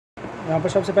यहाँ पर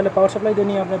सबसे पहले पावर सप्लाई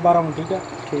देनी है आपने 12 वोल्ट, ठीक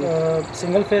है।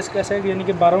 सिंगल फेस कैसे है, यानी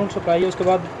कि 12 वोल्ट सप्लाई है। उसके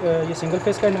बाद ये सिंगल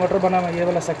फेस का इन्वर्टर बना हुआ है, ये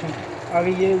वाला सेक्शन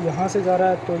आगे ये यहाँ से जा रहा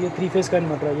है, तो ये 3 फेस का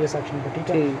इन्वर्टर है ये सेक्शन पर, ठीक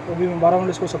है। तो अभी मैं 12 वोल्ट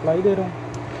इसको सप्लाई दे रहा हूँ।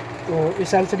 तो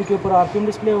इस LCD के ऊपर RPM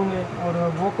डिस्प्ले होंगे और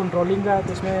वो कंट्रोलिंग का है।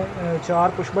 तो इसमें 4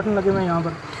 पुश बटन लगे हुए हैं यहाँ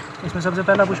पर। इसमें सबसे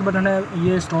पहला पुश बटन है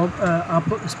ये स्टॉप अप,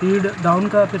 स्पीड डाउन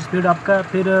का, फिर स्पीड अप का,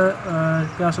 फिर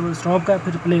क्या स्टॉप का,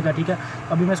 फिर प्ले का, ठीक है।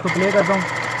 अभी मैं इसको प्ले करता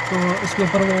हूँ तो इसके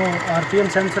ऊपर वो RPM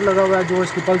सेंसर लगा हुआ है जो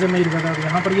इसकी पल्सें मेजर कर रहा है।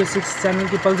 यहाँ पर ये 6 चैनल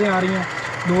की पल्सें आ रही हैं,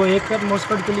 2 एक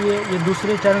मोस्फेट के लिए, ये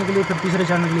दूसरे चैनल के लिए, फिर तीसरे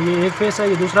चैनल के लिए। ये एक फेस है,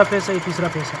 ये दूसरा फेस है, ये तीसरा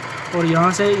फेस है। और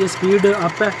यहाँ से ये स्पीड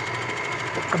अप है,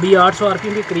 अभी 800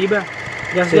 RPM के करीब है।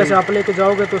 जैसे जैसे आप लेके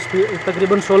जाओगे तो स्पीड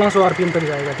तकरीबन 1600 RPM तक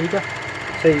जाएगा, ठीक है।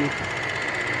 सही,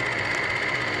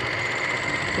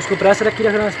 उसको प्रेस रखी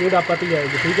रखना, स्पीड आप आती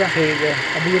जाएगी, ठीक है। ठीक है।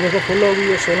 अभी ये देखो फुल होगी,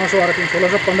 ये 1600 RPM,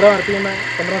 1615 RPM है,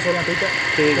 15-16, ठीक है।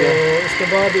 ठीक है। तो उसके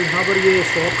बाद यहाँ पर ये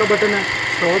स्टॉप का बटन है,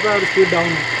 स्टॉप है और स्पीड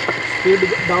डाउन है। स्पीड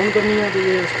डाउन करनी है तो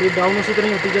ये स्पीड डाउन उसी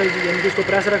तरह होती जाएगी, यानी कि इसको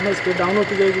प्रेस रखना है, स्पीड डाउन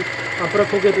होती जाएगी। आप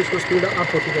रखोगे तो इसको स्पीड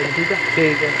अप होती जाएगी, ठीक है।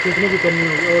 ठीक है। कितनी भी करनी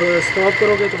होगी, और स्टॉप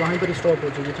करोगे तो वहीं पर ही स्टॉप हो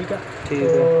जाएगी, ठीक है।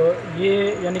 तो ये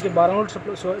यानी कि 12 वोल्ट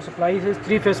सप्लाई से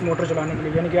 3 फेस मोटर चलाने के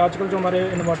लिए, यानी कि आजकल जो हमारे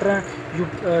इन्वर्टर हैं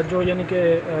जो यानी कि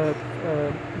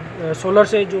सोलर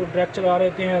से जो डायरेक्ट चला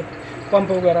रहे हैं,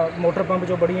 पंप वगैरह, मोटर पंप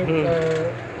जो बड़ी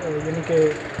यानी कि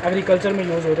एग्रीकल्चर में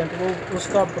यूज़ होते हैं, तो वो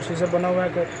उसका प्रोसीजर बना हुआ है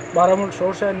कि 12 वोल्ट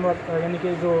सोर्स है, यानी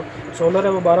कि जो सोलर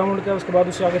है वो 12 वोल्ट का है। उसके बाद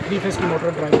उससे आगे 3 फेस की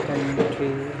मोटर ड्राइव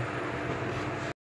कराएंगे।